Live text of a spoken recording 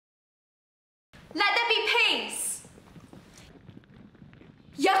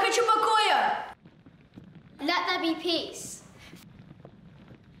Я хочу покоя! Let there be peace.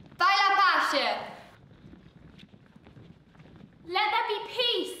 Fai la pace! Let there be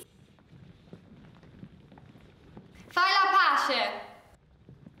peace! Fai la pace!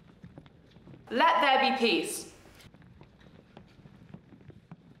 Let there be peace.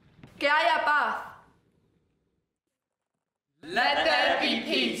 Que haya paz. Let there be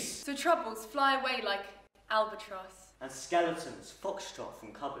peace. So troubles fly away like albatross. And skeletons foxtrot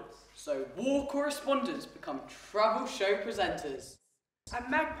from cupboards. So war correspondents become travel show presenters. And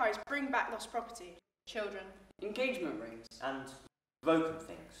magpies bring back lost property. Children. Engagement rings. And broken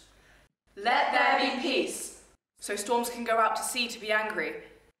things. Let there be peace. So storms can go out to sea to be angry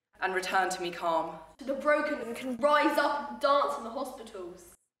and return to me calm. So the broken can rise up and dance in the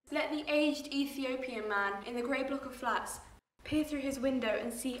hospitals. Let the aged Ethiopian man in the grey block of flats peer through his window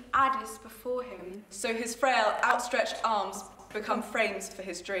and see Addis before him. So his frail, outstretched arms become frames for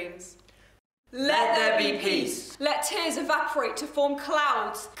his dreams. Let there be peace. Let tears evaporate to form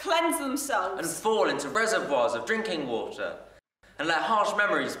clouds, cleanse themselves. And fall into reservoirs of drinking water. And let harsh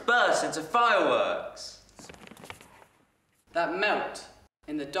memories burst into fireworks. That melt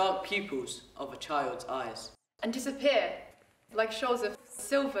in the dark pupils of a child's eyes. And disappear like shoals of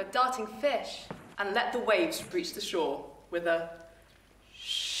silver darting fish. And let the waves reach the shore with a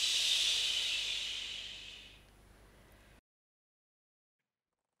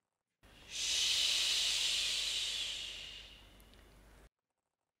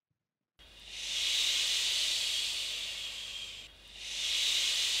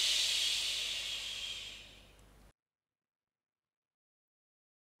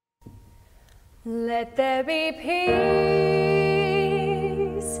Let there be peace,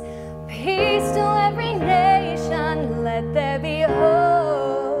 peace to every nation. Let there be hope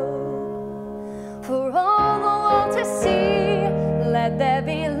for all the world to see. Let there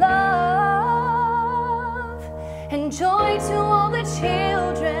be love and joy to all the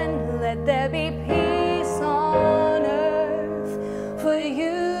children. Let there be peace on earth for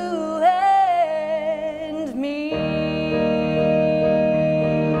you and me.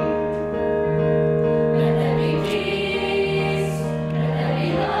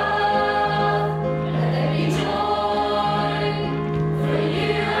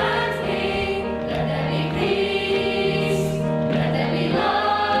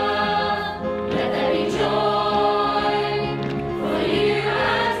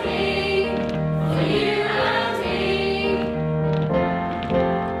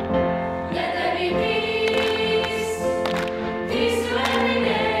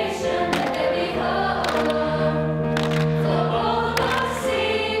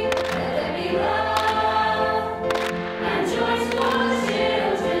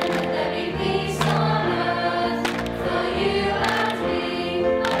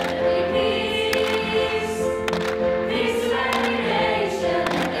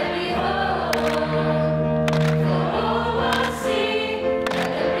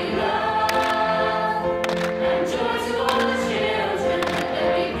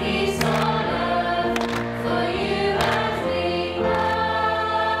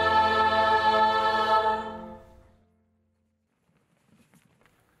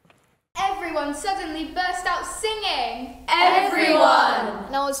 Everyone suddenly burst out singing. Everyone!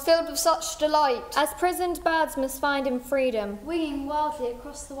 And I was filled with such delight, As prisoned birds must find in freedom, winging wildly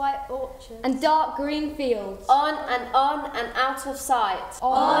across the white orchards and dark green fields, on and out of sight.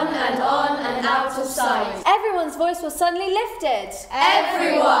 On and out of sight. everyone's voice was suddenly lifted.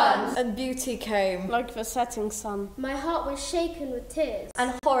 Everyone! and beauty came. Like the setting sun. My heart was shaken with tears.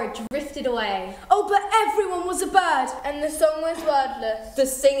 And horror drifted away. Oh, but everyone was a bird. And the song was wordless. The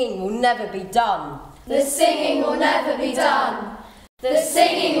singing will never be done. The singing will never be done. The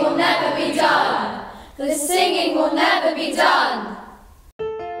singing will never be done. The singing will never be done.